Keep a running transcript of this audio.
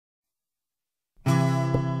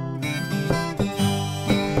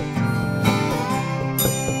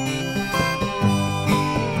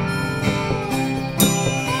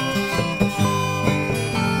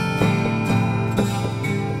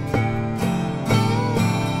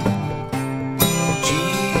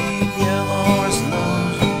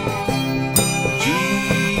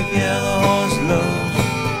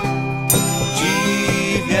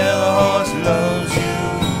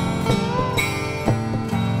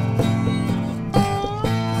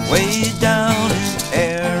way down in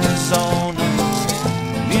Arizona,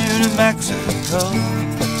 near New Mexico,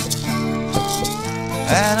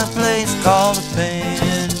 at a place called the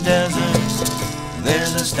Painted Desert.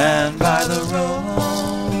 There's a stand by the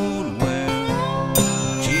road where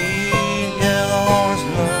Chief Yellowhorse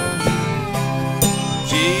loves you.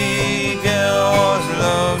 Chief Yellowhorse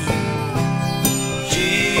loves you.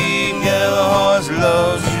 Chief Yellowhorse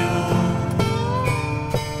loves you.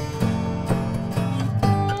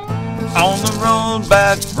 On the road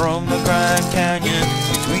back from the Grand Canyon,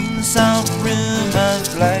 between the South Rim and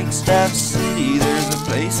Flagstaff City, there's a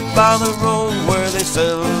place by the road where they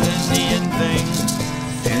sell Indian things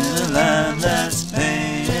in a land that's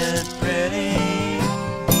painted pretty.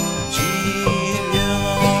 Chief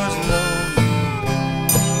Yellowhorse loves you.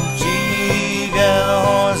 Chief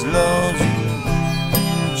Yellowhorse loves you.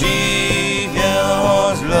 Chief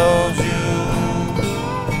Yellowhorse loves you.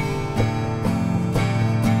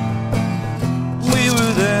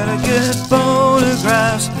 Get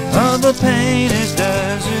photographs of the Painted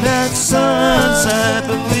Desert at sunset,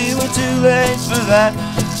 but we were too late for that,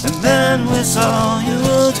 and then we saw you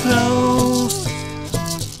up close.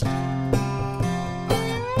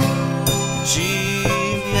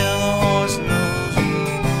 Chief Yellowhorse loves you.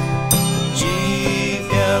 Chief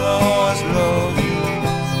Yellowhorse loves you.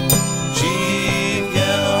 Chief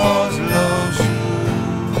Yellowhorse loves you.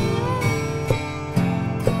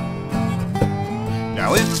 Now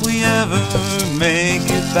if we ever make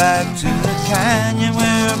it back to the canyon,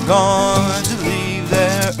 we're going to leave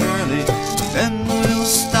there early. Then we'll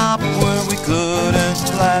stop where we couldn't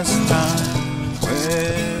last time,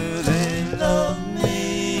 where they love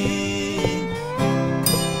me.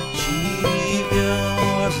 Chief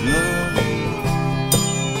Yellowhorse loves you.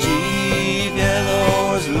 Chief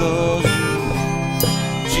Yellowhorse loves you.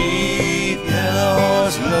 Chief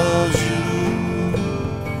Yellowhorse loves you.